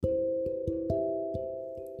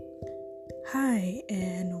Hi,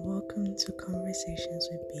 and welcome to Conversations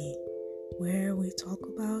with B, where we talk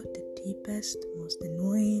about the deepest, most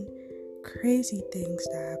annoying, crazy things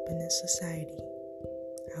that happen in society.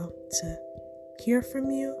 I hope to hear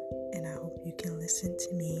from you, and I hope you can listen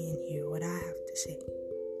to me and hear what I have to say.